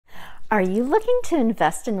Are you looking to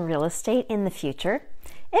invest in real estate in the future?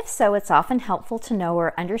 If so, it's often helpful to know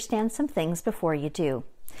or understand some things before you do.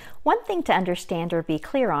 One thing to understand or be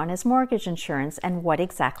clear on is mortgage insurance and what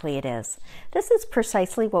exactly it is. This is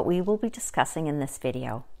precisely what we will be discussing in this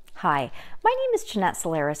video. Hi, my name is Jeanette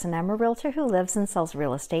Solaris and I'm a realtor who lives and sells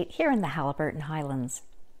real estate here in the Haliburton Highlands.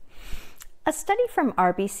 A study from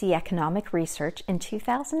RBC Economic Research in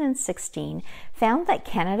 2016 found that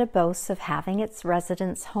Canada boasts of having its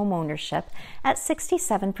residents' home ownership at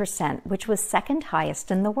 67%, which was second highest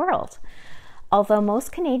in the world. Although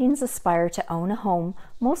most Canadians aspire to own a home,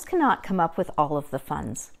 most cannot come up with all of the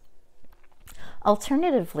funds.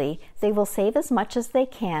 Alternatively, they will save as much as they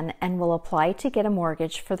can and will apply to get a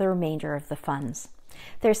mortgage for the remainder of the funds.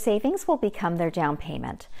 Their savings will become their down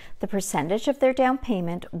payment. The percentage of their down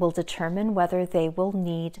payment will determine whether they will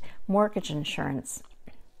need mortgage insurance.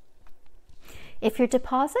 If your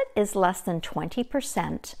deposit is less than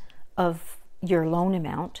 20% of your loan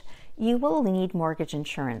amount, you will need mortgage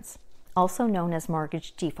insurance, also known as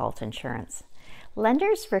mortgage default insurance.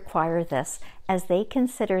 Lenders require this as they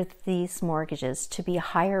consider these mortgages to be a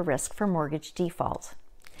higher risk for mortgage default.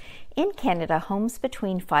 In Canada, homes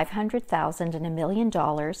between $500,000 and $1 million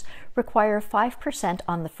require 5%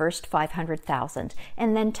 on the first $500,000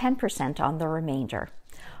 and then 10% on the remainder.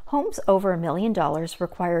 Homes over $1 million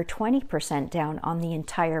require 20% down on the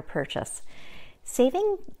entire purchase.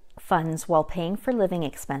 Saving funds while paying for living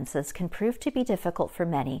expenses can prove to be difficult for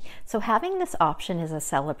many, so having this option is a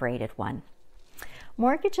celebrated one.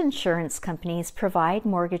 Mortgage insurance companies provide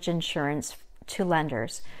mortgage insurance to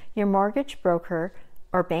lenders. Your mortgage broker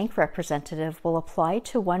or bank representative will apply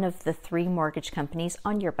to one of the 3 mortgage companies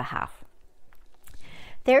on your behalf.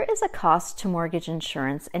 There is a cost to mortgage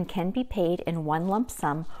insurance and can be paid in one lump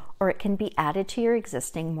sum or it can be added to your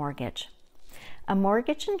existing mortgage. A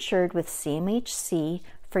mortgage insured with CMHC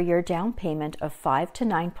for your down payment of 5 to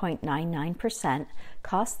 9.99%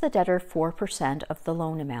 costs the debtor 4% of the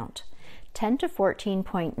loan amount. 10 to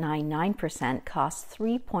 14.99% costs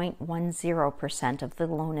 3.10% of the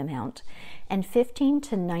loan amount, and 15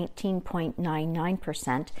 to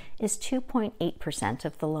 19.99% is 2.8%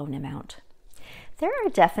 of the loan amount. There are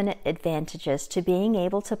definite advantages to being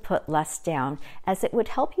able to put less down, as it would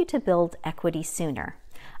help you to build equity sooner.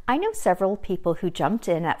 I know several people who jumped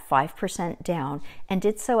in at 5% down and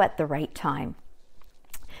did so at the right time.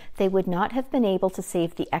 They would not have been able to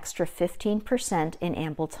save the extra 15% in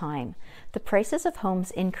ample time. The prices of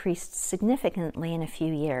homes increased significantly in a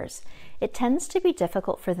few years. It tends to be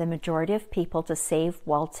difficult for the majority of people to save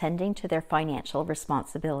while tending to their financial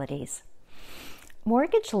responsibilities.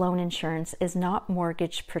 Mortgage loan insurance is not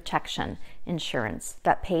mortgage protection insurance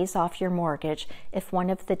that pays off your mortgage if one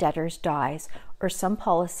of the debtors dies, or some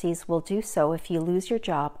policies will do so if you lose your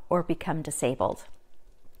job or become disabled.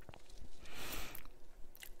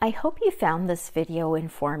 I hope you found this video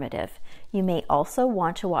informative. You may also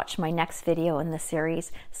want to watch my next video in the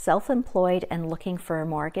series, Self-Employed and Looking for a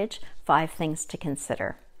Mortgage, 5 Things to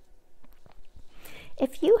Consider.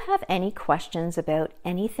 If you have any questions about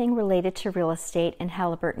anything related to real estate in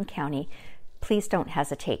Haliburton County, please don't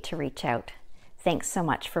hesitate to reach out. Thanks so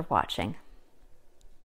much for watching.